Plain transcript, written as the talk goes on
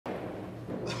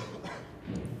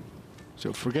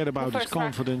So forget about his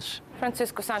confidence.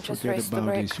 Francisco Sanchez Forget Ruiz,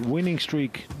 about his winning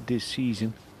streak this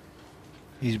season.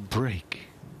 His break.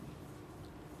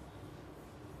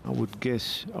 I would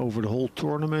guess over the whole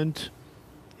tournament,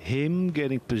 him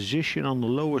getting position on the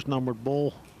lowest numbered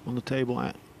ball on the table.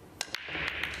 I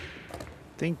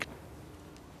think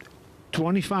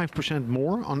 25%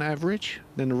 more on average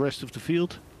than the rest of the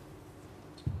field.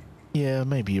 Yeah,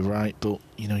 maybe you're right, but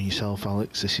you know yourself,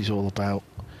 Alex, this is all about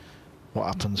what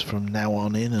happens from now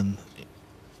on in, and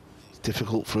it's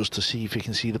difficult for us to see if he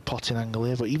can see the potting angle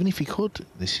here, but even if he could,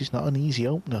 this is not an easy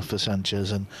opener for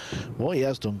Sanchez, and what he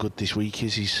has done good this week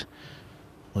is he's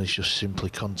just simply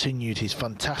continued his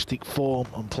fantastic form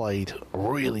and played a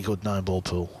really good 9-ball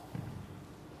pool.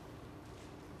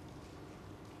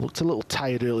 Looked a little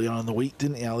tired early on in the week,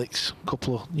 didn't he, Alex? A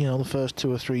couple of, the first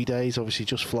 2 or 3 days, obviously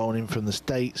just flown in from the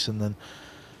States, and then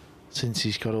since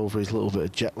he's got over his little bit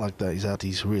of jet lag that he's had,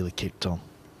 he's really kicked on.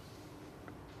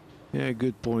 Yeah,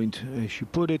 good point. As you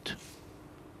put it,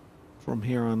 from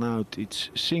here on out, it's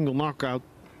single knockout.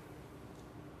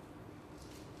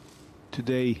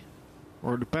 Today,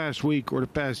 or the past week, or the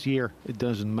past year, it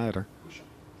doesn't matter.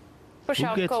 Who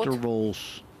gets the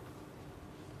rolls?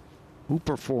 Who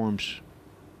performs?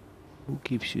 Who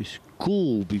keeps us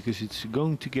cool, because it's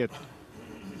going to get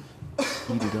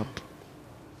heated up.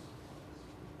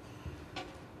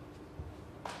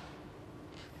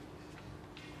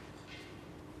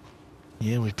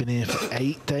 Yeah, we've been here for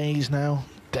 8 days now,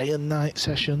 day and night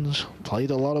sessions, played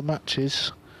a lot of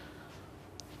matches.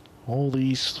 All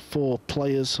these 4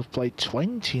 players have played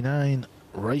 29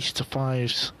 race to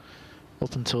 5s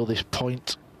up until this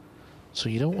point. So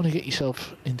you don't want to get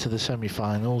yourself into the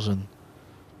semi-finals and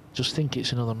just think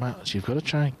it's another match. You've got to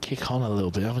try and kick on a little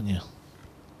bit, haven't you?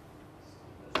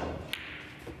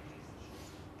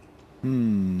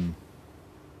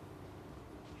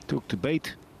 Took the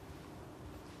bait.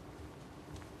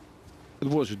 It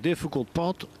was a difficult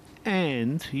pot,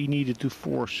 and he needed to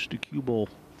force the cue ball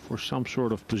for some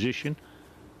sort of position.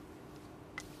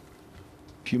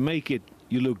 If you make it,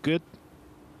 you look good.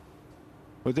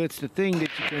 But that's the thing that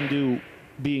you can do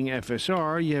being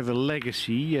FSR. You have a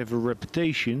legacy, you have a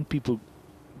reputation. People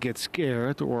get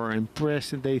scared or are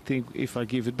impressed, and they think if I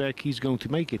give it back, he's going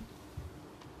to make it.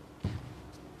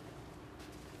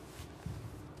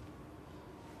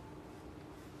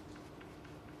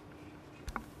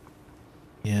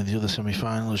 Yeah, the other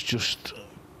semi-final has just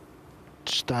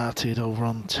started over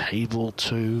on table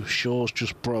 2. Shaw's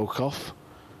just broke off.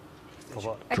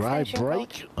 Dry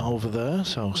break over there,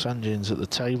 so Sanjin's at the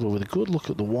table with a good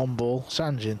look at the 1-ball.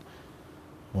 Sanjin,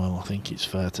 well, I think it's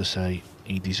fair to say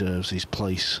he deserves his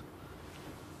place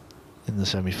in the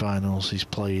semi-finals. He's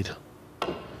played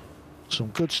some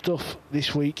good stuff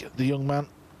this week, the young man.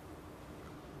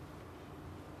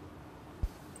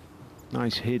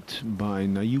 Nice hit by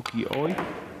Naoyuki Oi.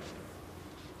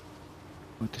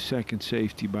 But the second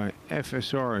safety by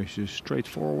FSR is a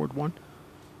straightforward one.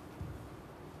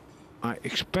 I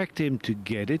expect him to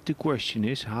get it. The question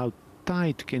is, how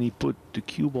tight can he put the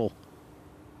cue ball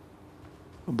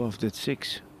above that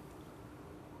 6?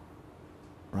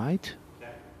 Right?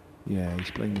 Yeah,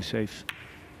 he's playing the safe.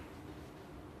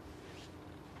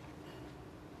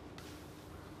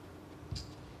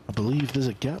 I believe there's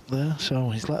a gap there, so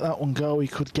he's let that one go. He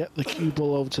could get the cue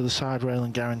ball over to the side rail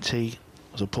and guarantee.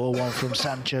 It was a poor one from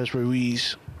Sanchez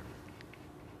Ruiz.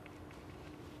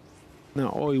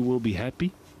 Now Oi will be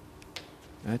happy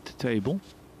at the table.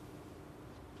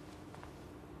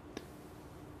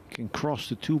 Can cross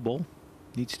the 2-ball.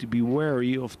 Needs to be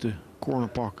wary of the corner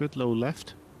pocket, low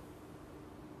left.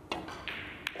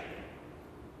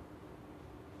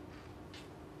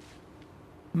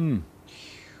 I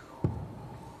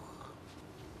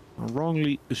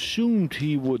wrongly assumed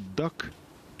he would duck.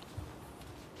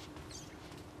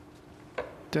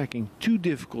 Attacking 2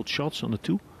 difficult shots on the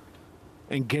 2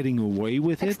 and getting away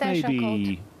with it.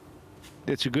 Maybe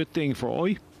that's a good thing for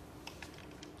Oi,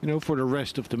 for the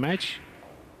rest of the match,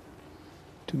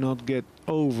 to not get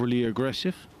overly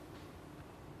aggressive.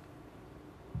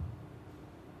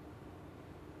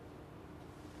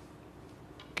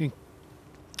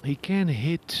 He can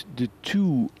hit the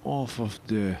 2 off of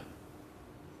the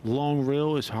long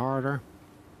rail, is harder.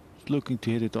 He's looking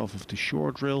to hit it off of the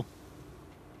short rail.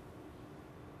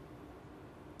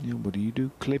 What do you do?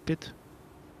 Clip it.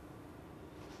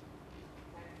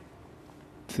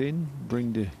 Thin,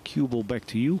 bring the cue ball back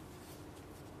to you.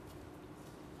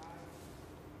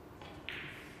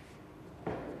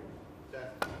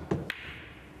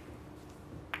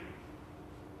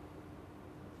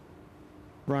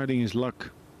 Riding his luck.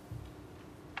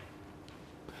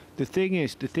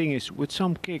 The thing is, with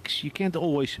some kicks, you can't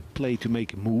always play to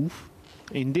make a move.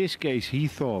 In this case, he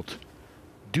thought,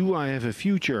 do I have a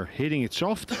future hitting it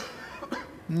soft?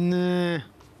 Nah,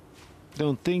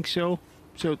 don't think so.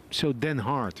 So then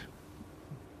hard.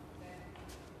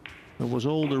 That was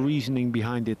all the reasoning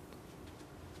behind it.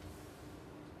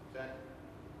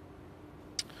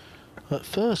 At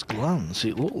first glance,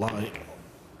 it looked like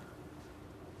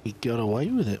he got away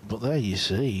with it, but there you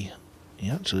see, he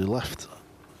actually left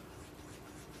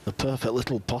the perfect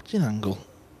little potting angle.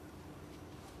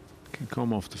 Can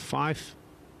come off the 5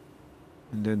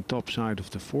 and then top side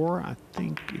of the 4. I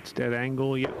think it's that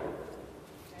angle, yeah.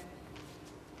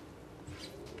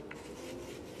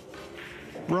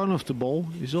 Run of the ball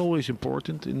is always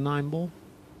important in 9-ball.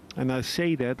 And I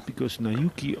say that because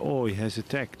Naoyuki Oi has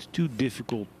attacked 2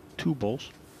 difficult 2-balls.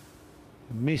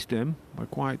 Missed them by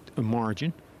quite a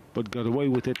margin, but got away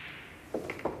with it.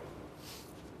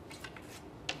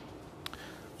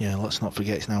 Yeah, let's not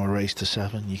forget it's now a race to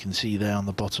 7. You can see there on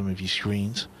the bottom of your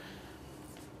screens.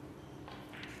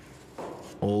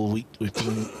 All week we've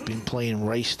been playing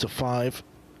race to 5.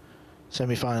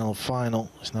 Semi-final, final.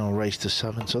 It's now a race to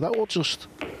 7. So that will just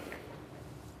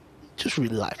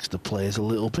relax the players a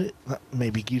little bit. That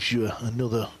maybe gives you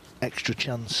another extra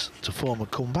chance to form a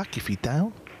comeback if you're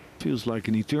down. Feels like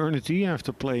an eternity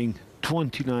after playing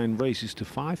 29 races to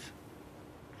 5.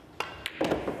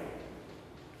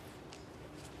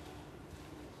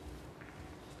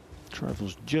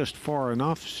 Travels just far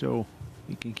enough so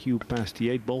he can cue past the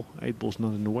 8-ball. 8-ball's not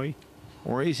in the way.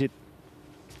 Or is it?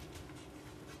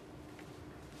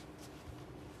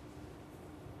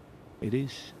 It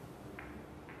is.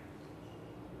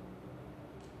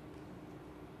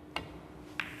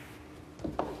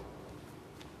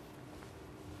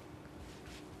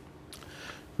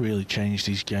 Really changed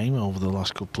his game over the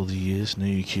last couple of years,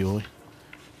 Naoyuki Oi.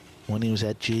 When he was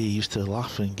edgy, he used to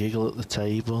laugh and giggle at the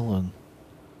table and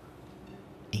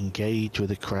engage with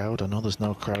the crowd. I know there's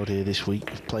no crowd here this week.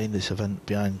 We're playing this event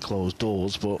behind closed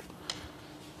doors, but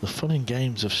the fun and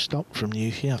games have stopped from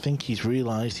Naoyuki. I think he's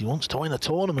realised he wants to win a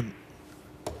tournament.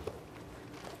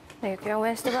 Naoyuki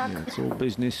wins the back. Yeah, it's all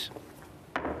business.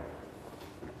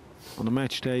 On the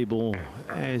match table,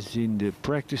 as in the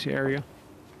practice area.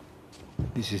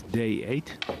 This is day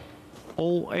 8.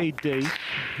 All 8 days,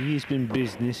 he has been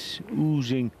business,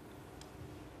 oozing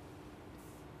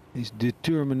his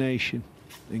determination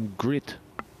and grit.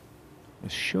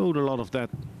 Has showed a lot of that.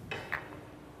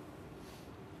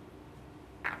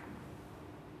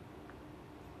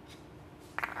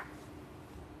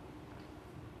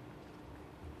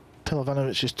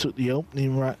 Pelovanovic just took the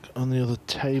opening rack on the other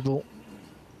table.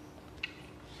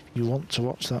 If you want to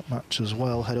watch that match as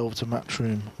well, head over to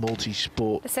Matchroom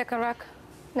Multi-Sport. The second rack,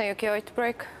 Naoyuki Oi to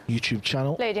break. YouTube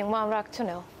channel. Leading 1 rack to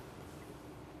 0.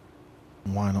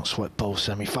 Why not sweat both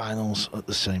semi-finals at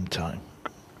the same time?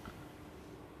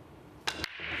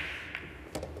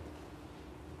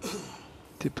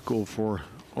 Typical for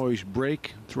Oi's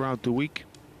break throughout the week.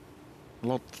 A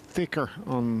lot thicker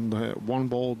on the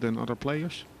 1-ball than other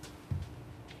players.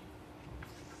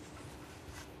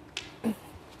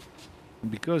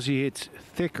 Because he hits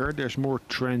thicker, there's more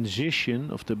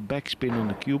transition of the backspin on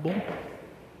the cue ball,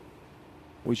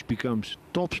 which becomes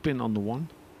topspin on the 1.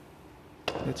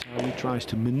 That's how he tries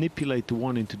to manipulate the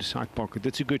 1 into the side pocket.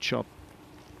 That's a good shot.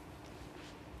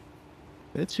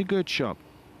 That's a good shot.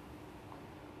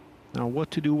 Now what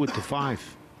to do with the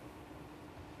 5?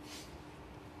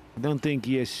 I don't think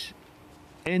he has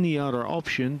any other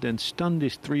option than stun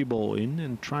this 3-ball in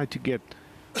and try to get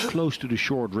close to the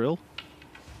short rail.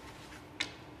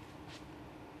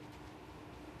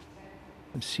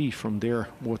 And see from there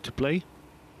what to play.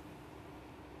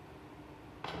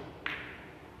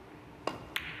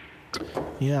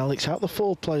 Yeah, Alex, out of the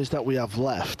 4 players that we have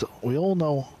left, we all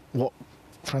know what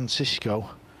Francisco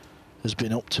has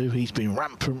been up to. He's been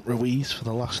rampant Ruiz for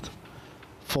the last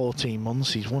 14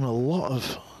 months. He's won a lot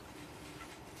of,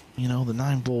 you know, the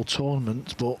 9-ball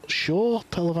tournaments, but Shaw,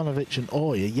 Pelovanovic and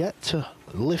Oi are yet to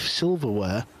lift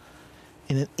silverware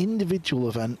in an individual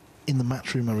event in the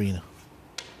Matchroom arena.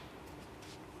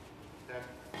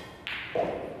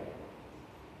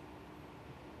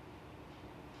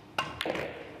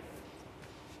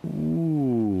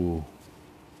 Ooh.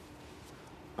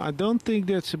 I don't think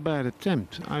that's a bad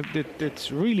attempt.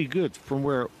 That's really good from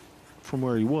where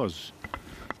he was.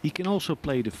 He can also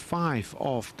play the 5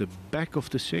 off the back of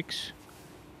the 6,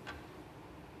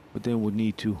 but then would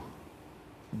need to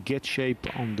get shape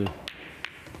on the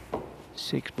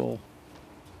 6-ball.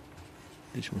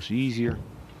 This was easier.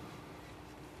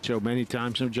 So many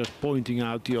times I'm just pointing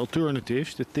out the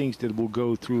alternatives, the things that will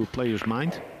go through a player's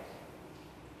mind.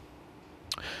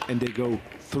 And they go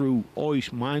through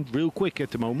Oi's mind real quick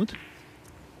at the moment.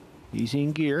 He's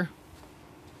in gear.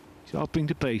 He's upping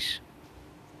the pace.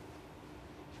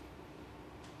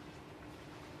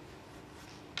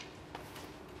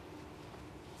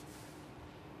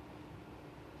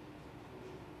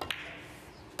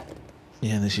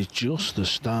 Yeah, this is just the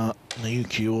start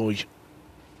Naoyuki Oi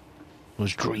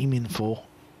was dreaming for.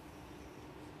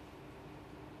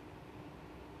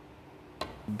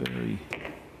 Very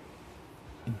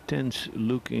intense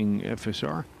looking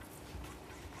FSR.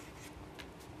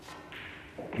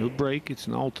 He'll break, it's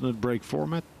an alternate break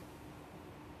format.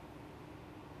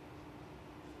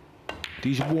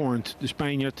 He's warned, the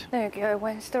Spaniard. Naoyuki Oi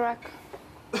wins the rack.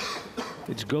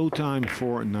 It's go time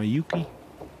for Naoyuki.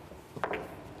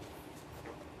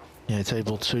 Yeah,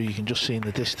 table 2, you can just see in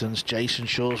the distance, Jason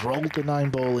Shaw's rolled the 9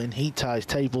 ball in. He ties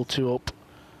table 2 up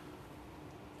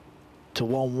to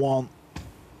 1-1.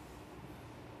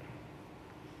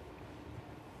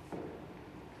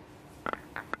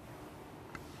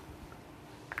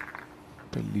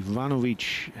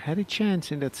 Livanovic had a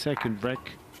chance in that second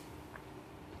break.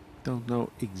 Don't know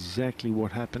exactly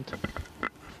what happened.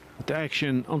 But the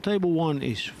action on table 1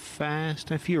 is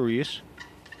fast and furious.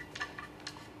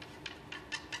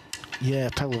 Yeah,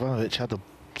 Livanovic had a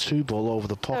 2 ball over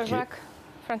the pocket. Rack.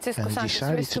 Francisco And Sanchez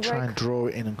decided Ruiz to try and draw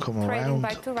it in and come around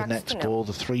the next ball,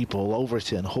 the 3 ball, over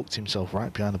it and hooked himself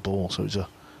right behind the ball. So it was a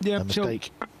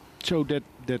mistake. So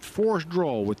that forced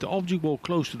draw with the object ball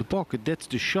close to the pocket, that's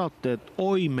the shot that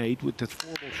Oi made with that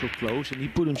 4 ball so close, and he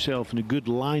put himself in a good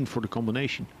line for the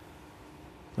combination.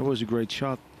 That was a great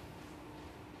shot.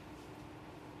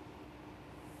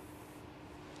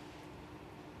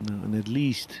 No, and at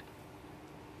least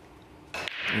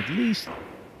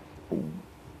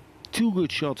 2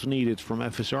 good shots needed from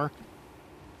FSR.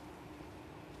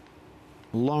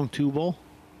 Long 2 ball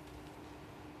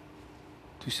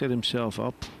to set himself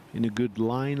up in a good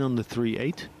line on the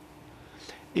 3-8.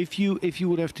 If you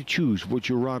would have to choose, would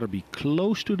you rather be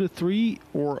close to the 3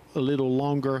 or a little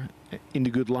longer in the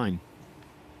good line?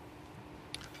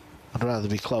 I'd rather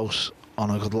be close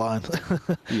on a good line.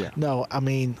 Yeah. No, I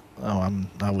mean,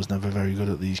 I was never very good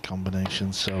at these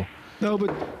combinations, so. No,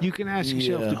 but you can ask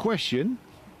yourself the question.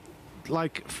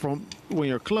 Like, from when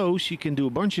you're close, you can do a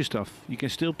bunch of stuff. You can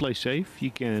still play safe.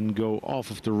 You can go off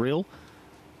of the rail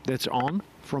that's on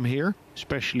from here,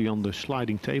 especially on the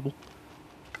sliding table.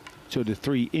 So the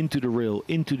 3 into the rail,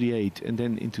 into the 8, and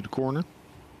then into the corner.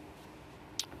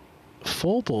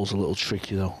 4 ball's a little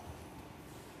tricky though.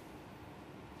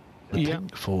 The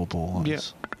pink 4 ball. Yeah.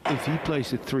 If he plays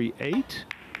the 3-8,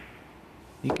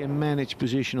 he can manage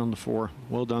position on the 4.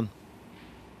 Well done.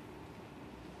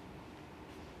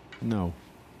 No,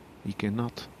 he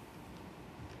cannot.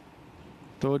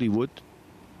 Thought he would.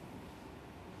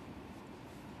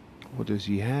 What does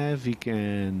he have? He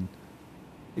can...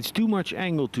 It's too much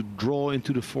angle to draw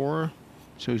into the 4,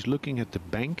 so he's looking at the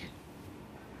bank.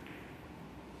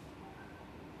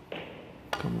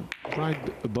 Come right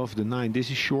above the 9.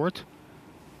 This is short.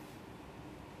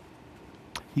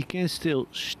 He can still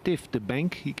stiff the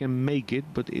bank. He can make it,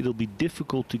 but it'll be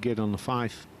difficult to get on the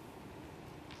 5.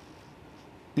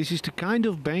 This is the kind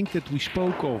of bank that we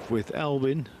spoke of with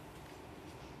Albin.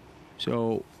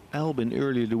 So Albin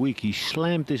earlier the week, he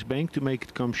slammed this bank to make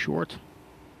it come short.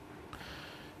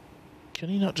 Can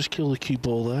you not just kill the cue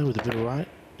ball there with a bit of right?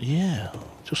 Yeah,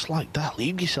 just like that.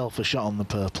 Leave yourself a shot on the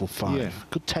purple 5. Yeah.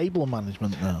 Good table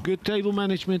management now. Good table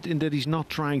management in that he's not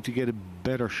trying to get a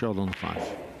better shot on the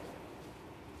 5.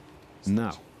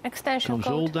 Now, extension comes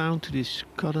code. all down to this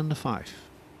cut on the 5.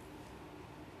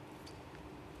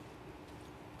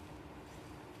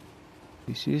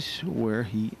 This is where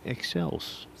he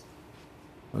excels.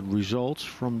 But results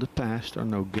from the past are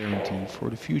no guarantee for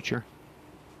the future.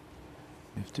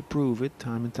 You have to prove it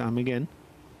time and time again.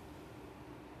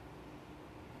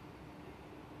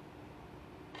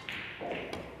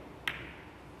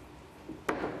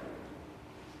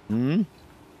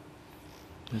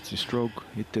 That's a stroke.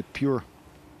 Hit that pure.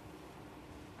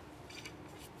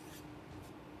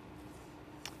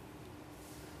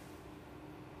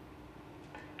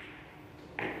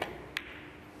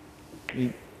 I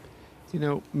mean, you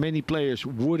know, many players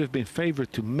would have been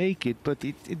favored to make it, but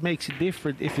it makes it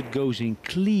different if it goes in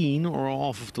clean or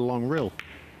off of the long rail.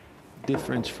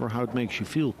 Difference for how it makes you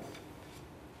feel.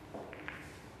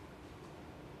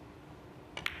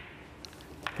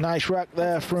 Nice rack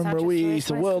there from Ruiz,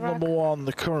 the world #1,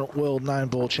 the current world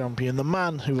 9-ball champion, the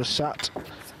man who was sat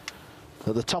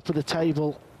at the top of the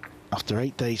table after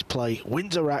 8 days play,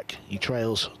 wins a rack. He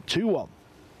trails 2-1.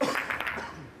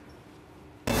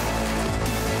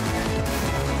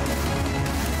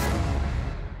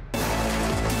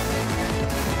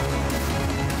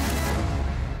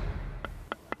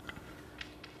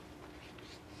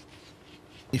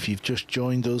 if you've just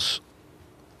joined us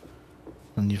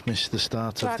and you've missed the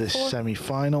start of this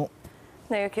semi-final,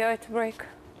 Naoyuki Oi to break,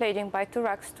 leading by 2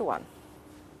 racks to 1.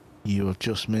 You have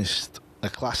just missed a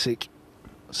classic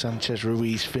Sanchez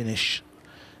Ruiz finish.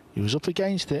 He was up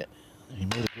against it. He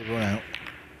made a good run out.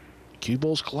 Cue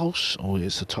ball's close. Oh,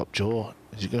 it's the top jaw.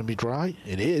 Is it going to be dry?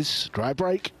 It is. Dry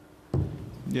break.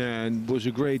 Yeah, and was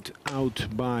a great out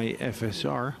by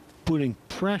FSR, putting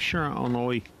pressure on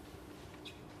Oi.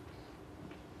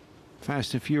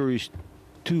 Fast and Furious,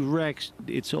 2 racks,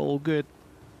 it's all good,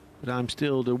 but I'm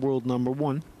still the world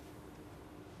 #1.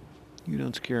 You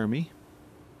don't scare me.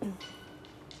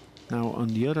 Now on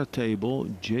the other table,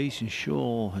 Jason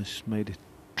Shaw has made a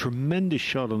tremendous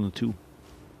shot on the 2.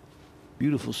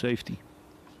 Beautiful safety.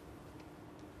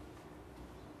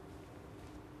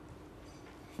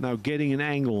 Now getting an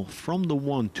angle from the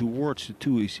 1 towards the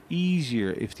 2 is easier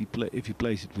if he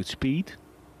plays it with speed.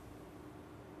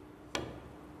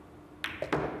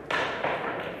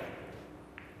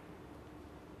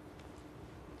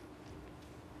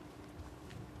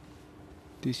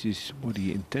 This is what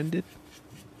he intended.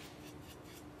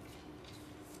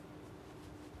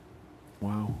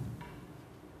 Wow.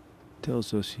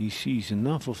 Tells us he sees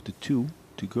enough of the 2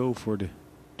 to go for the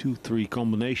 2-3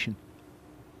 combination.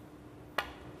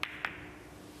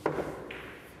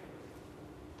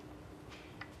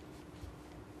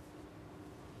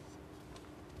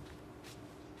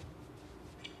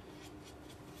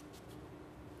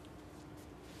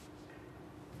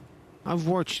 I've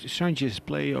watched Sanchez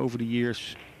play over the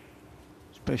years,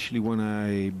 especially when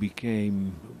I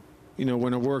became,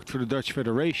 when I worked for the Dutch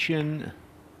Federation.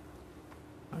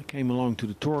 I came along to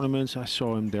the tournaments, I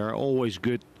saw him there, always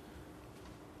good,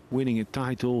 winning a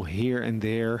title here and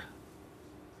there,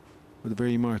 but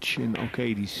very much in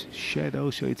these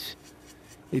shadows. So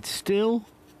it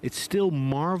still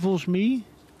marvels me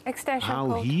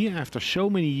how he, after so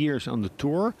many years on the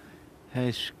tour,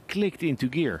 has clicked into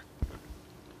gear.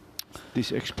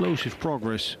 This explosive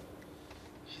progress.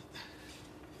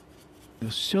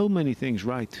 There's so many things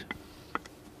right.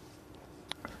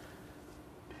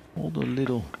 All the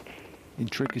little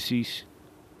intricacies.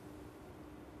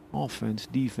 Offense,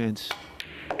 defense.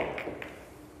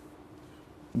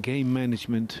 Game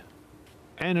management.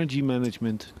 Energy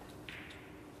management.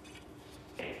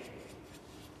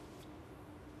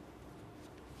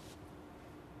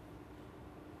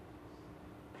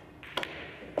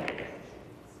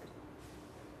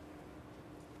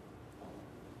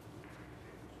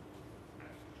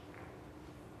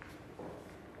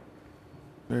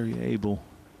 Very able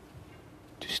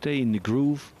to stay in the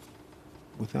groove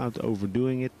without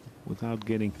overdoing it, without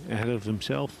getting ahead of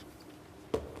himself.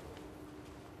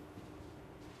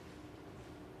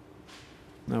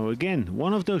 Now again,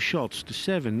 one of those shots, the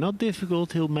 7, not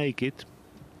difficult, he'll make it,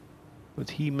 but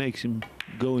he makes him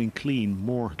going clean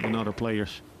more than other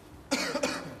players.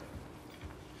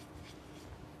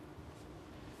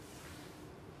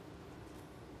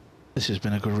 This has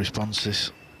been a good response,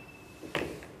 this.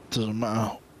 Doesn't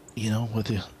matter,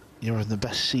 whether you're in the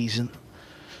best season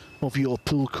of your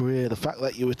pool career. The fact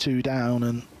that you were 2 down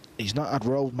and he's not had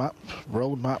roadmap.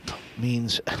 Roadmap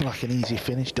means like an easy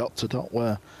finish, dot to dot,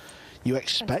 where you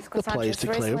expect the players to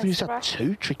clear up. He's had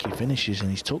 2 tricky finishes and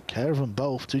he's took care of them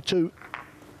both. 2-2.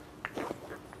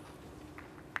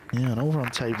 Yeah, and over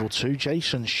on table 2,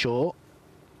 Jason Shaw.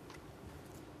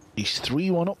 He's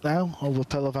 3-1 up now over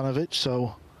Pelovanovic,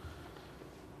 so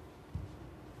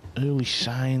early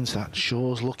signs that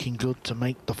Shaw's looking good to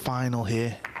make the final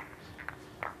here.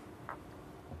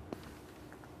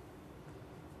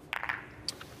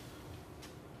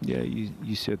 Yeah,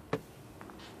 you said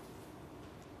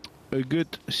a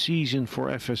good season for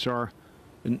FSR,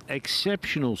 an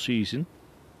exceptional season.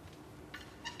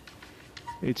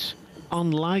 It's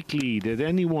unlikely that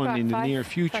anyone in the near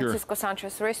future Francisco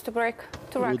Sanchez Ruiz to break,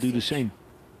 will do the same.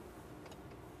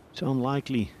 It's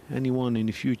unlikely anyone in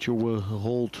the future will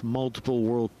hold multiple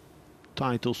world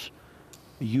titles,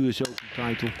 a US Open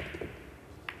title,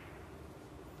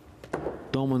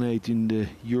 dominate in the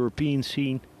European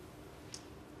scene,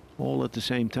 all at the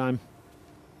same time.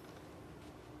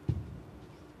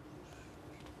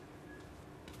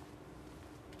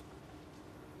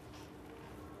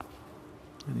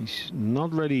 And he's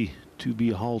not ready to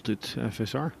be halted,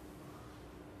 FSR.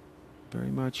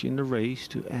 Very much in the race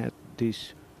to add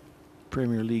this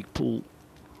Premier League pool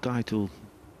title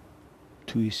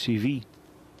to his CV.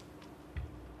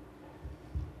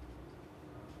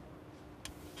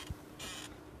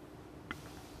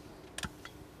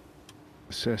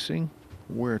 Assessing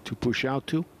where to push out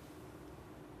to.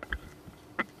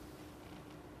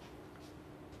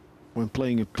 When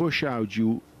playing a push out,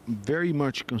 you very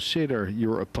much consider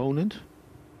your opponent,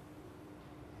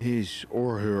 his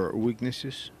or her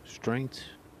weaknesses, strengths.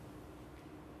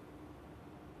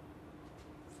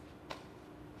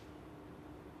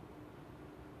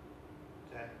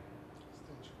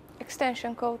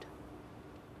 Extension code.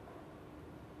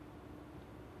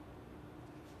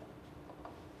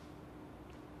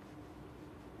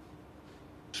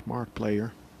 Smart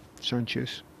player,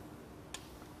 Sanchez.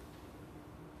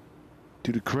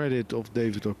 To the credit of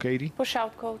David O'Cady. Push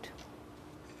out code.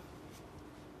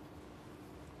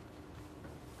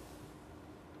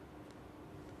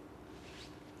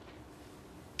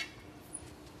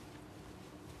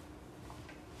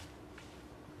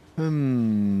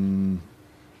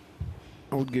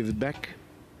 I would give it back.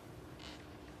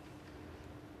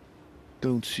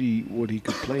 Don't see what he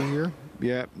could play here.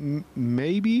 Yeah,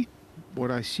 maybe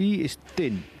what I see is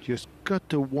thin. Just cut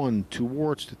the one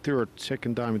towards the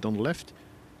second diamond on the left.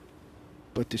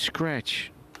 But the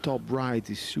scratch top right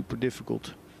is super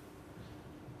difficult.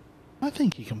 I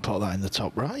think you can put that in the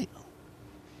top right.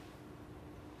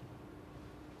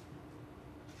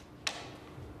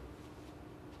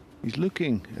 He's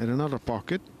looking at another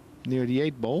pocket near the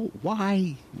 8 ball.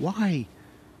 Why? Why?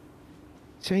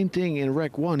 Same thing in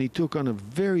rec 1. He took on a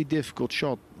very difficult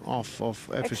shot off of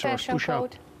FSR's push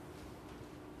out.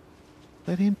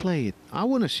 Let him play it. I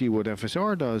want to see what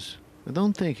FSR does. I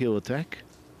don't think he'll attack.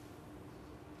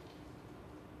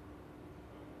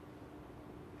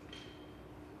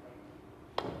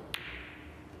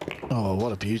 Oh,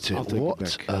 what a beauty.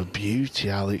 What a beauty,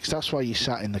 Alex. That's why you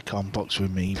sat in the comp box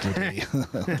with me, buddy.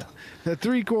 A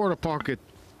 3/4 pocket.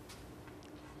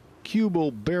 Cue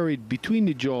ball buried between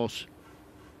the jaws.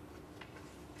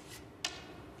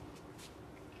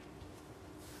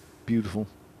 Beautiful.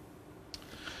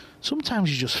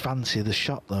 Sometimes you just fancy the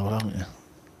shot, though, don't you?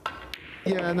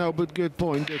 Yeah, no, but good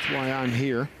point. That's why I'm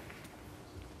here.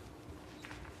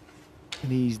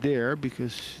 And he's there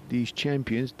because these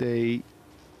champions, they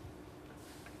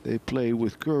play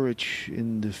with courage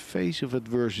in the face of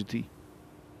adversity.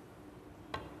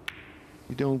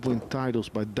 You don't win titles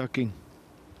by ducking.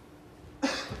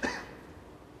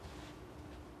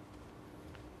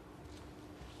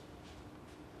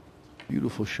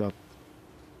 Beautiful shot.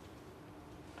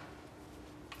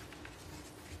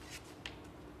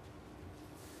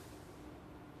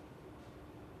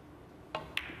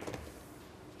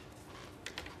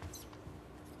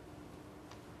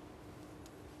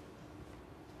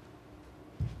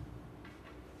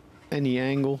 Any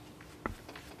angle.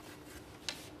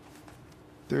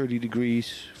 30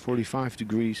 degrees, 45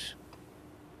 degrees.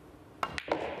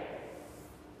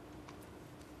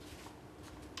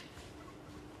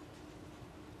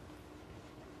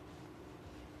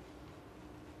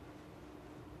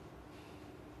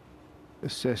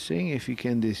 Assessing if he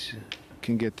can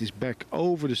get this back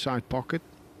over the side pocket.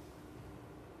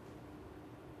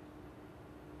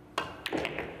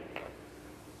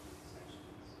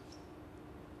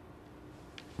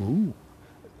 Ooh.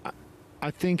 I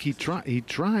think he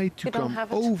tried to come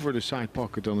over the side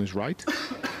pocket on his right.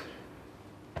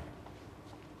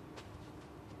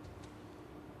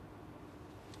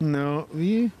 No,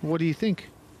 yeah, what do you think?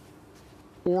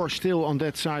 Or still on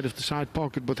that side of the side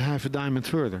pocket, but half a diamond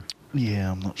further?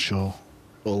 Yeah, I'm not sure.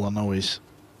 All I know is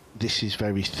this is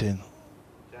very thin.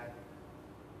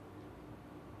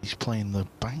 He's playing the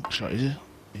bank shot, is it?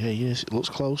 Yeah, he is. It looks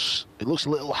close. It looks a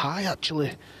little high,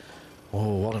 actually.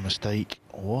 Oh, what a mistake.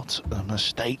 What a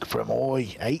mistake from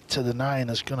Oi. 8 to the 9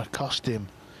 is going to cost him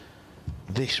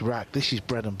this rack. This is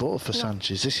bread and butter for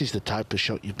Sanchez. This is the type of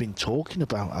shot you've been talking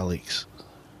about, Alex.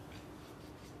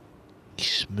 He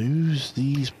smooths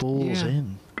these balls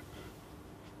in.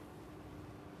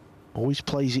 Always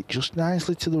plays it just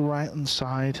nicely to the right-hand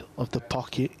side of the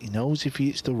pocket. He knows if he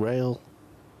hits the rail,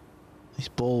 this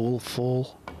ball will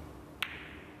fall.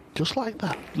 Just like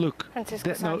that. Look,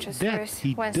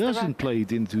 he doesn't play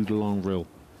it into the long rail.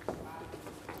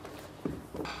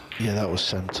 Yeah, that was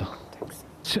centre.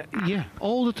 Yeah,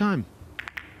 all the time.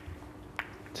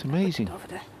 It's amazing.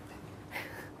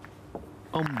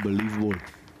 Unbelievable.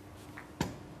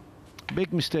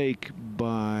 Big mistake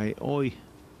by Oi.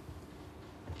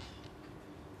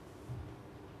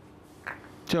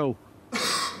 So,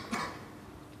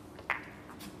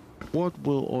 what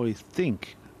will Oi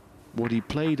think? What he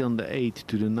played on the 8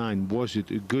 to the 9, was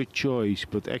it a good choice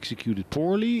but executed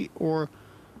poorly, or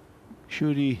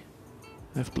should he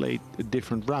have played a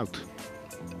different route?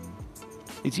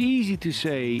 It's easy to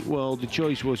say, well, the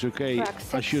choice was okay,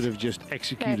 I should have just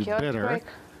executed better.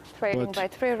 Trading by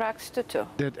 3 racks to 2.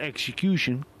 That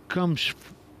execution comes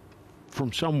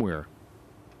from somewhere.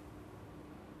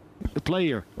 A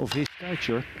player of his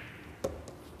stature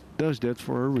does that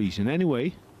for a reason.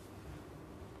 Anyway,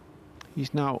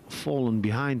 he's now fallen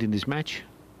behind in this match.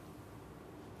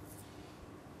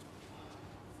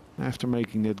 After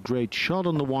making that great shot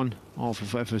on the one off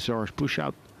of FSR's push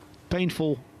out.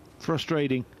 Painful,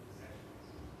 frustrating,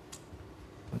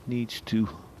 but needs to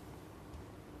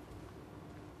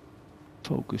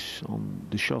focus on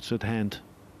the shots at hand.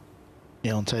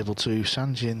 Yeah, on table 2,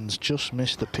 Sanjin's just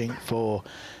missed the pink 4.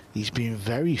 He's been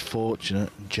very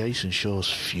fortunate. Jason Shaw's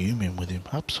fuming with him,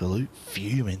 absolute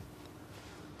fuming.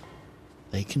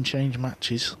 They can change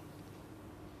matches.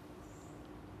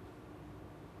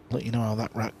 Let you know how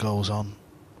that rack goes on.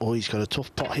 Oh, he's got a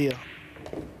tough pot here.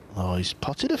 Oh, he's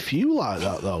potted a few like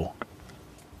that though.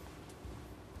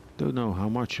 Don't know how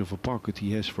much of a pocket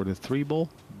he has for the 3 ball.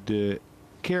 The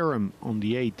carom on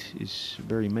the 8 is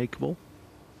very makeable.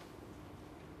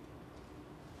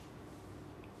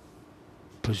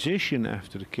 Position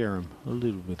after the carom a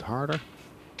little bit harder.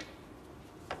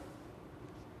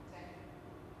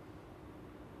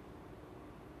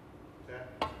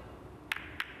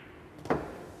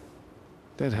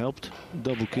 That helped.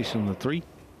 Double kiss on the 3.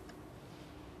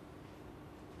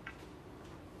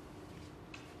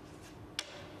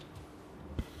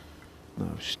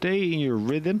 Now stay in your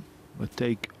rhythm, but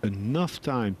take enough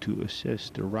time to assess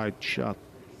the right shot.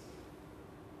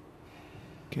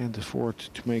 Can't afford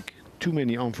to make too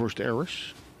many unforced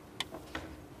errors.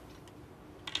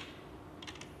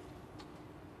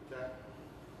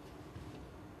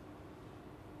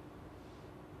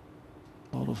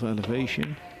 A lot of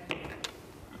elevation.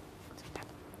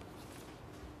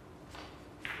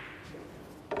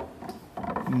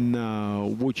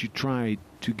 Now, would you try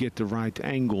to get the right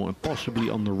angle and possibly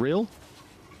on the rail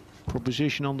for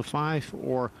position on the 5,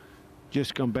 or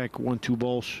just come back 1-2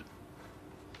 balls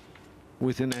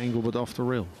with an angle but off the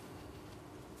rail?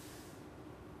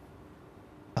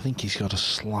 I think he's got a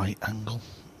slight angle.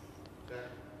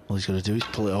 All he's got to do is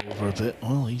pull it over a bit.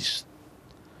 Well, he's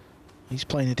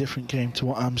playing a different game to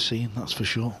what I'm seeing, that's for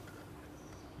sure.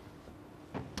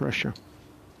 Pressure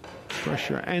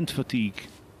and fatigue.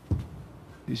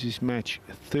 This is match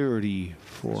 30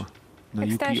 for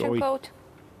Naoyuki Extension Oi. code.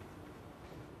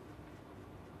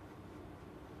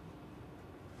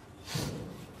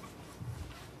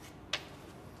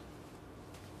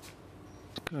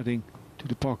 Cutting to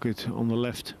the pocket on the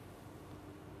left.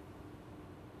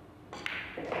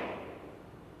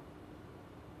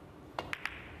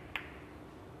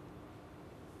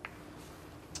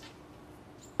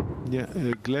 Yeah,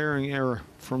 a glaring error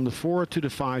from the 4 to the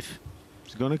 5.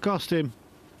 It's gonna cost him.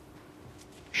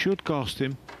 Should cost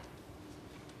him.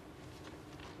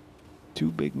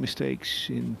 2 big mistakes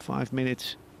in 5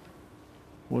 minutes.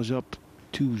 Was up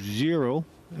 2-0.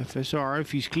 FSR,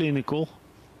 if he's clinical.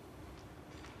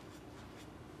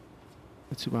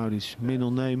 That's about his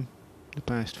middle name the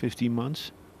past 15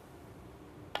 months.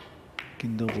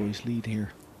 Can double his lead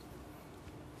here.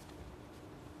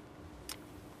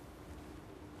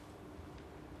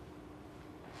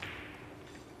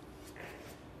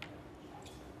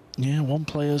 Yeah, one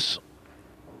player's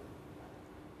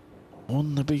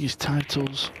won the biggest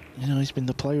titles. You know, he's been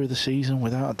the player of the season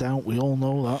without a doubt. We all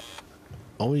know that.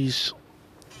 Always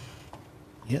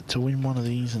yet to win one of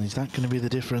these, and is that going to be the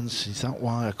difference? Is that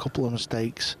why a couple of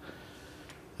mistakes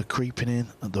are creeping in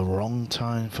at the wrong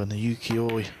time for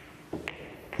Naoyuki Oi?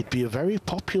 He'd be a very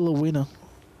popular winner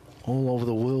all over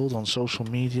the world on social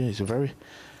media. He's a very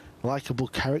likeable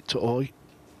character, Oi.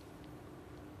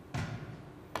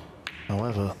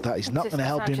 However, that is not going to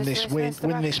help him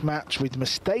win this match with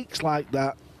mistakes like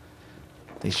that.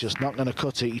 He's just not going to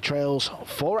cut it. He trails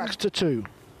 4-2.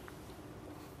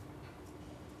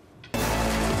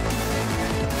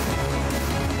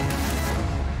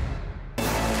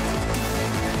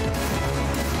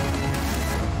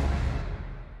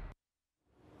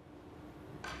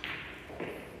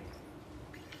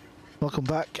 Welcome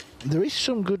back. There is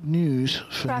some good news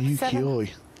for Naoyuki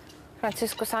Oi.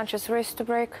 Francisco Sanchez Ruiz to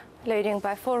break, leading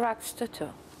by 4-2.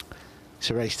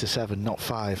 It's a race to 7, not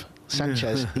 5.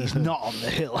 Sanchez, he's not on the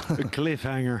hill. A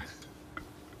cliffhanger.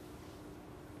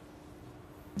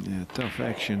 Yeah, tough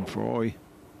action for Oi.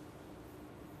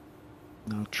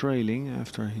 Now trailing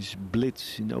after his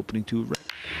blitz in the opening 2 racks.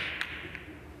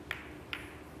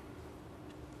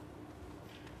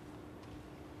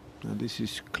 Now this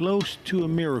is close to a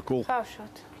miracle. Foul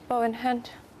shot, bow in hand.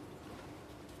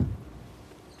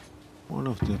 One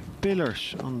of the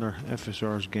pillars under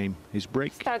FSR's game, his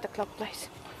break. Start the clock, please.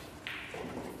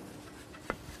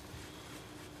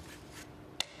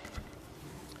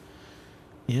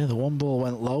 Yeah, the 1 ball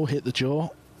went low, hit the jaw.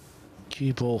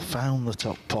 Cue ball found the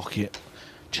top pocket.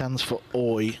 chance for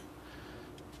Oi.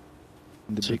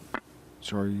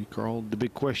 Sorry, Carl. The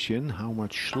big question, how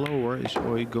much slower is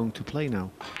Oi going to play now?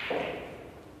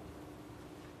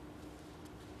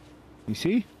 You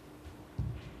see?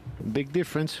 Big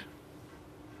difference.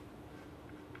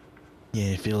 Yeah,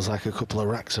 it feels like a couple of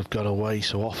racks have got away.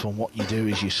 So often what you do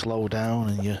is you slow down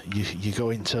and you go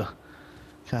into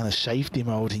kind of safety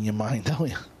mode in your mind, don't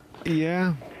you?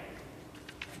 Yeah.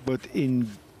 But in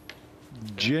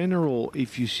general,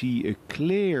 if you see a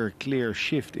clear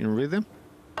shift in rhythm,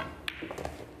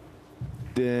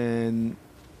 then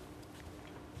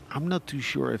I'm not too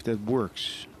sure if that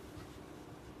works.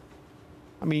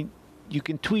 I mean, you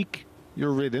can tweak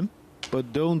your rhythm,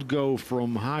 but don't go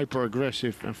from hyper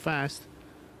aggressive and fast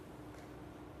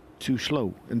to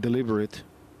slow and deliberate.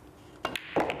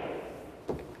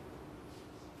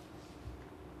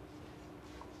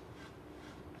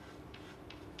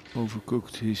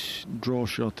 Overcooked his draw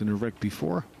shot in the rack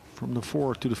before, from the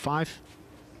 4 to the 5.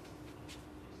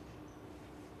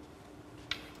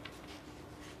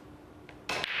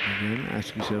 Again,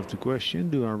 ask yourself the question,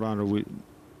 do I rather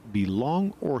be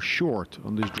long or short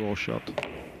on this draw shot?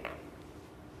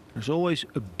 There's always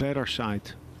a better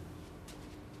side.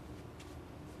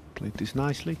 Played this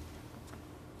nicely.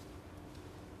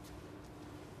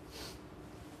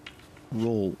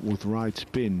 Roll with right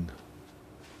spin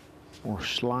or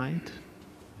slide.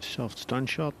 Soft stun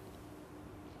shot.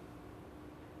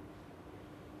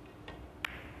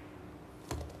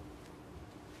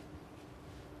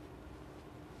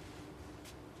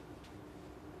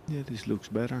 Yeah, this looks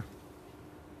better.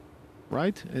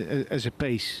 Right? As a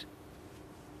pace.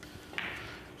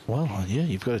 Well, yeah,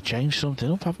 you've got to change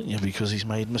something up, haven't you? Because he's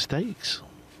made mistakes.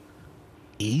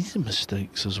 Easy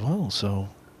mistakes as well, so...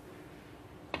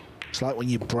 It's like when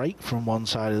you break from one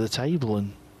side of the table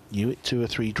and you hit 2 or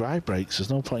 3 dry breaks. There's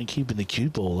no point in keeping the cue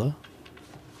ball there.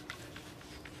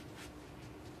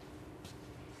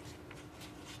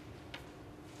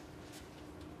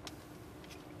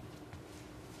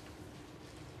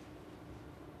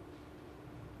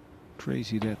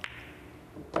 Crazy that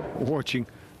watching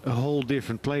a whole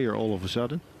different player all of a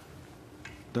sudden.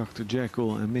 Dr.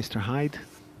 Jekyll and Mr. Hyde.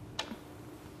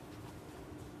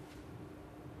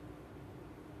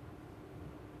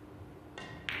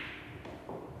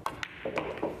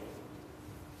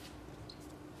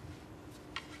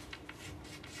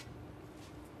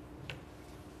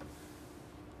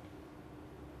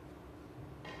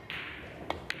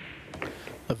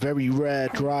 A very rare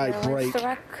dry break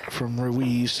from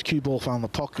Ruiz. Cue ball found the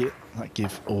pocket. That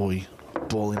give Oi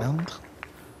ball in hand.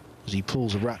 As he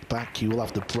pulls the rack back, he will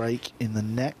have the break in the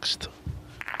next.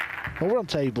 Well, we're on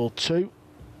table 2.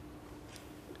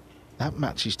 That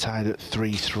match is tied at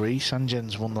 3-3.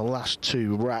 Sanchez won the last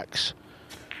 2 racks.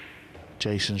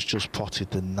 Jason's just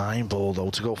potted the 9 ball though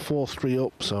to go 4-3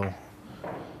 up. So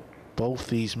both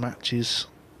these matches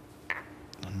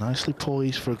nicely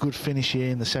poised for a good finish here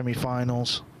in the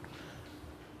semi-finals.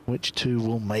 Which 2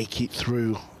 will make it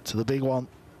through to the big one?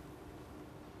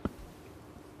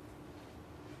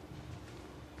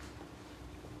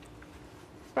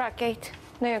 Rack 8,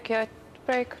 Naoyuki Oi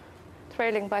break,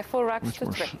 trailing by 4 racks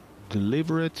to 3.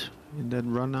 Deliberate in that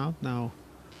run out now.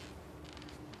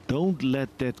 Don't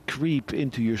let that creep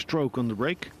into your stroke on the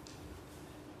break.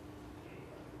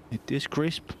 It is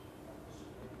crisp.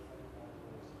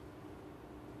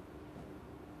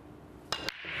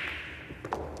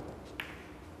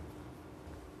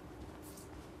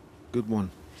 Good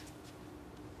one.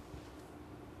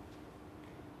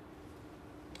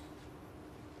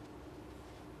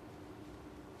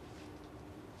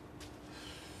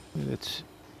 That's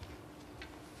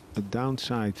a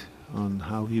downside on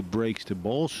how he breaks the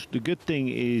balls. The good thing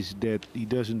is that he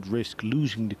doesn't risk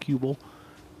losing the cue ball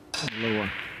on the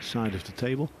lower side of the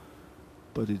table.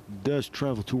 But it does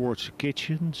travel towards the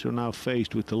kitchen, so now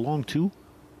faced with the long 2.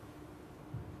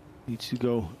 Needs to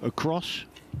go across.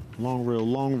 Long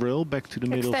rail, back to the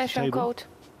middle of the table. Code.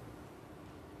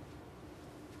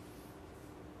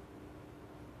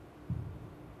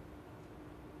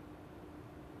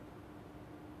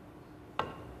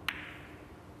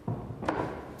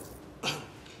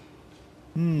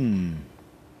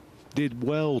 Did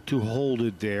well to hold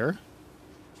it there.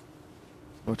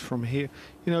 But from here,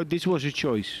 you know, this was a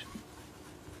choice.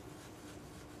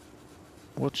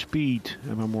 What speed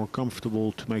am I more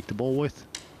comfortable to make the ball with?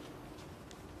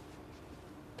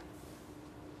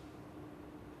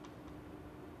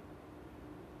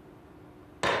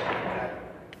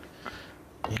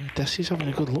 Yeah, Desi's having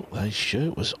a good look there. His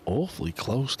shirt was awfully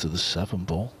close to the 7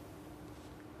 ball.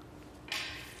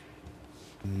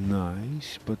 Nice.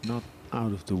 trees, but not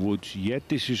out of the woods yet.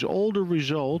 This is all the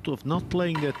result of not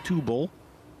playing that 2-ball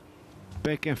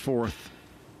back and forth.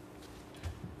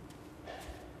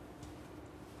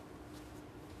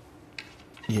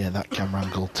 Yeah, that camera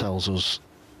angle tells us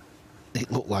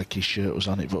it looked like his shirt was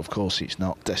on it, but of course it's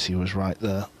not. Desi was right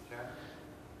there.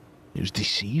 It was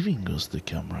deceiving us, the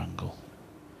camera angle.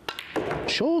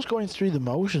 Shaw's going through the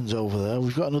motions over there.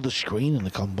 We've got another screen in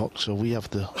the com box, so we have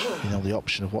the, you know, the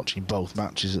option of watching both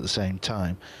matches at the same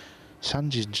time.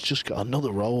 Sanchez just got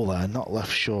another roll there, not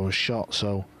left Shaw a shot,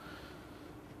 so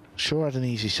Shaw had an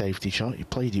easy safety shot. He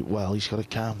played it well. He's got to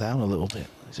calm down a little bit.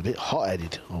 He's a bit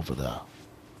hot-headed over there.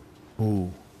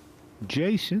 Ooh,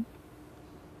 Jason.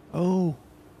 Oh,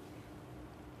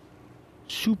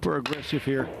 super aggressive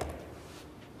here.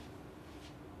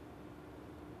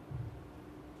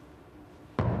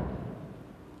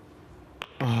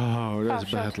 Oh,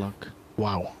 that's bad luck.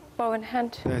 Wow. Bow in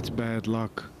hand. That's bad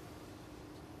luck.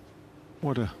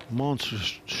 What a monster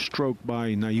stroke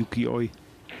by Naoyuki Oi.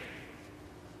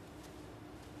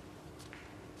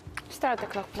 Start the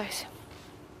clock, please.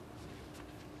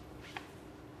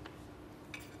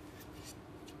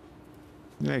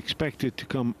 I expect it to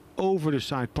come over the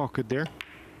side pocket there.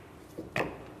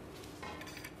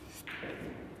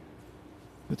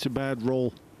 That's a bad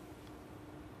roll.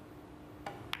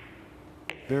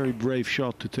 Very brave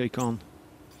shot to take on.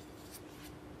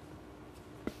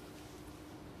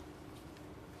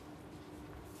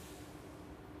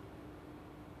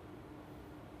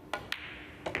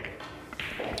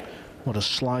 What a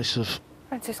slice of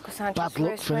Francisco Sanchez bad luck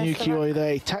Ruiz for Naoyuki Oi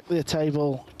there. He tackled the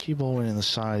table. Cue ball winning the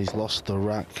side. He's lost the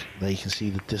rack. There you can see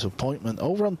the disappointment.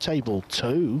 Over on table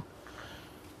 2.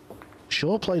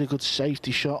 Shaw played a good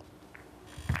safety shot.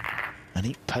 And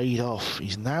it paid off.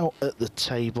 He's now at the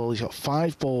table. He's got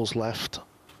 5 balls left.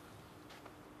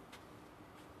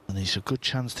 And he's a good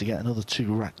chance to get another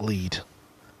 2-rack lead.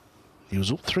 He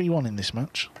was up 3-1 in this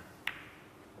match.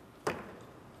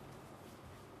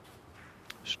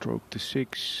 Stroke to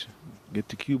 6. Get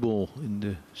the cue ball in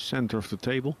the center of the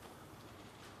table.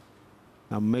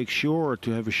 Now make sure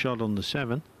to have a shot on the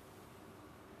 7.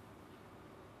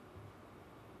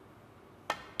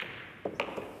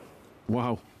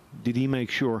 Wow. Did he make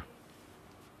sure?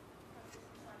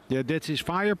 Yeah, that's his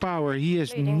firepower. He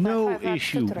has no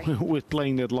issue with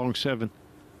playing that long 7.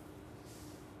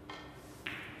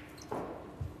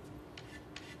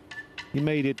 He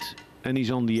made it, and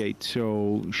he's on the 8.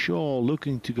 So Shaw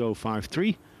looking to go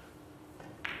 5-3.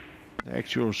 The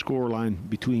actual scoreline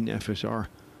between FSR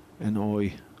and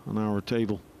Oi on our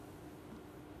table.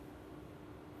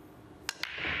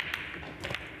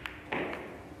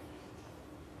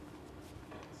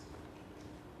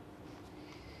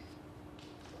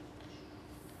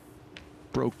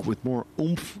 Broke with more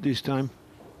oomph this time.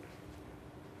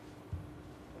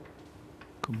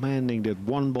 Commanding that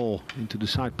 1 ball into the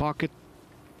side pocket.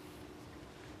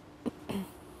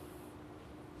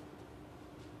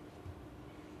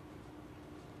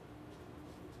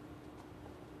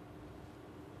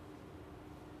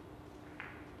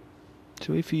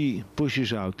 So if he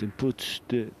pushes out and puts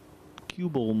the cue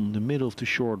ball in the middle of the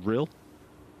short rail,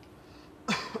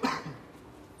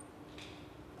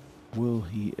 will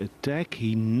he attack?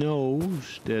 He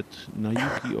knows that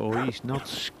Naoyuki Oi is not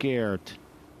scared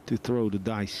to throw the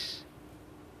dice,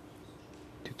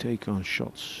 to take on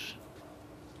shots.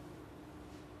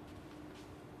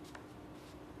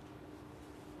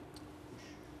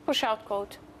 Push out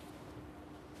code.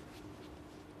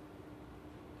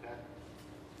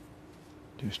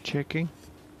 Just checking.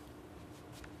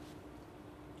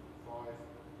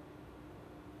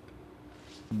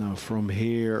 Now from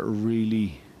here,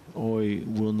 really, Oi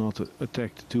will not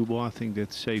attack the 2 ball. I think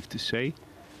that's safe to say.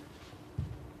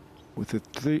 With a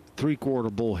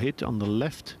 3/4 ball hit on the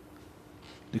left,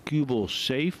 the cue ball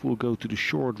safe will go to the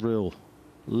short rail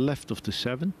left of the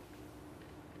 7.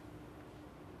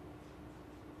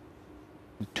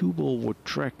 The 2 ball would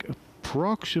track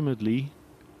approximately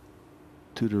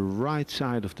to the right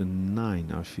side of the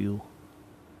 9, I feel.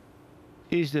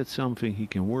 Is that something he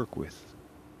can work with?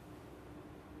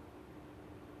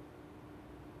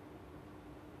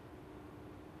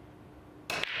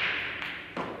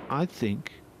 I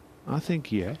think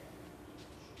yeah.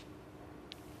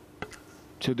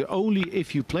 So the only,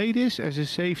 if you play this as a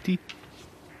safety,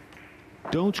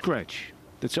 don't scratch.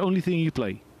 That's the only thing you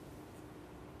play.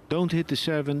 Don't hit the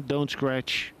 7, don't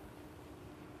scratch.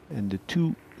 And the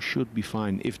 2 should be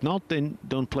fine. If not, then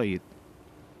don't play it.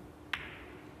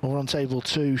 Over on table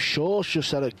 2, Shaw's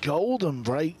just had a golden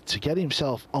break to get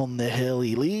himself on the hill.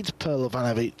 He leads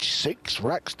Perlovanovic 6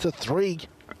 racks to 3.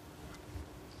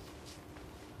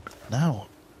 Now,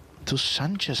 Does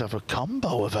Sanchez have a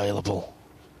combo available?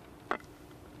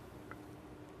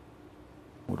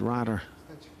 Would rather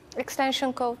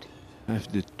extension code.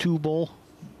 Have the 2-ball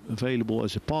available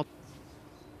as a pot.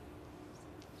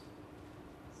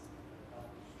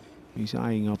 He's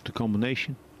eyeing up the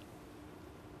combination.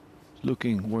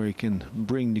 Looking where he can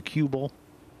bring the cue ball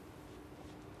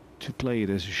to play it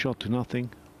as a shot to nothing.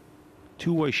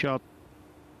 Two-way shot.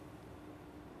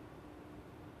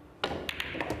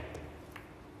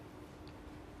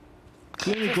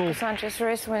 Clinical. Sanchez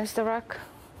Ruiz wins the rack.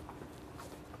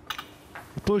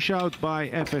 Push out by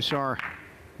FSR.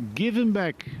 Given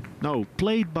back. No,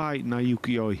 played by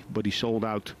Naoyuki Oi, but he sold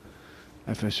out.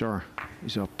 FSR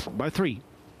is up by 3.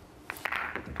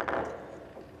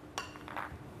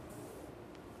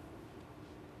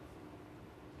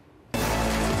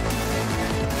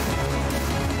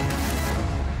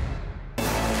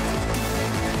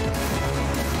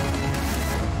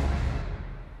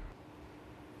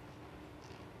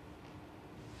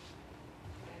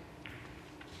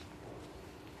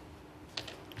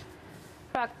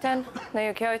 Rack 10,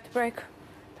 Naoyuki Oi to break,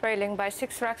 trailing by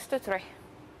 6 racks to 3.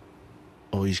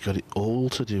 Oh, he's got it all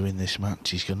to do in this match.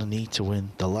 He's going to need to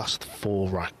win the last 4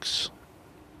 racks.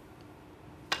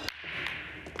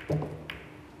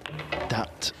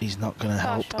 That is not going to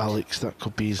help Alex. That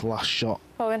could be his last shot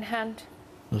in hand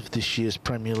of this year's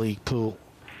Premier League pool.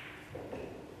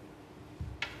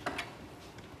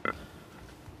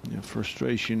 Yeah,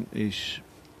 frustration is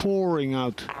pouring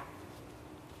out.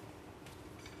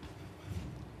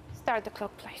 Start the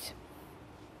clock, please.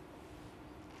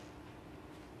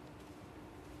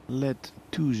 Led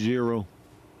 2-0.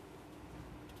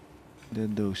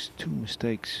 Then those 2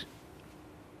 mistakes.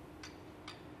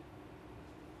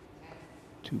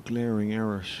 2 glaring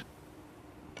errors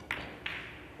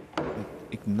that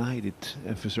ignited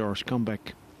FSR's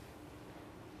comeback.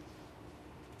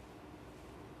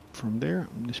 From there,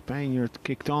 the Spaniard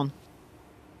kicked on.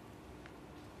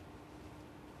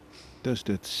 Does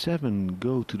that 7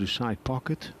 go to the side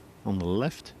pocket on the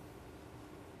left?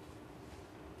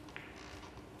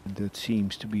 And that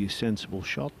seems to be a sensible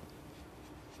shot.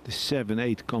 The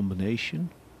 7-8 combination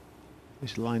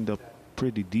is lined up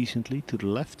pretty decently to the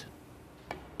left.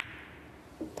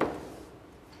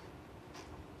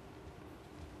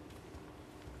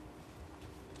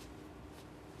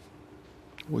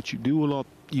 What you do a lot,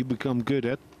 you become good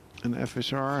at. And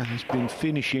FSR has been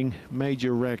finishing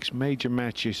major racks, major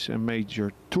matches and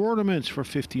major tournaments for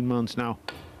 15 months now.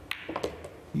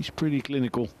 He's pretty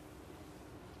clinical.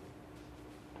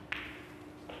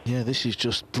 Yeah, this is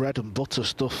just bread and butter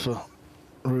stuff for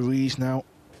Ruiz now.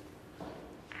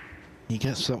 He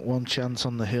gets that one chance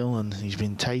on the hill and he's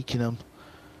been taking them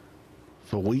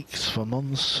for weeks, for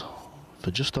months,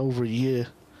 for just over a year.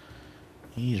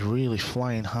 He's really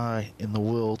flying high in the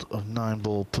world of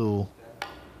 9-ball pool.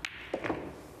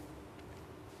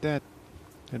 That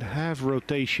at half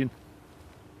rotation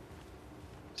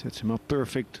sets him up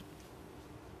perfect.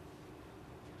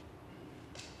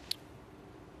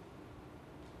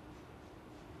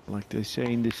 Like they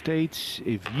say in the States,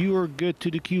 if you are good to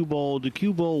the cue ball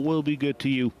will be good to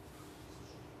you.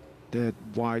 That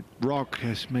white rock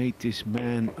has made this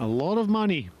man a lot of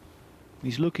money.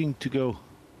 He's looking to go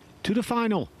to the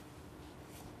final,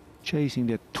 chasing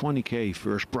that 20K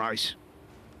first prize.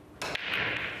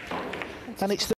 And it's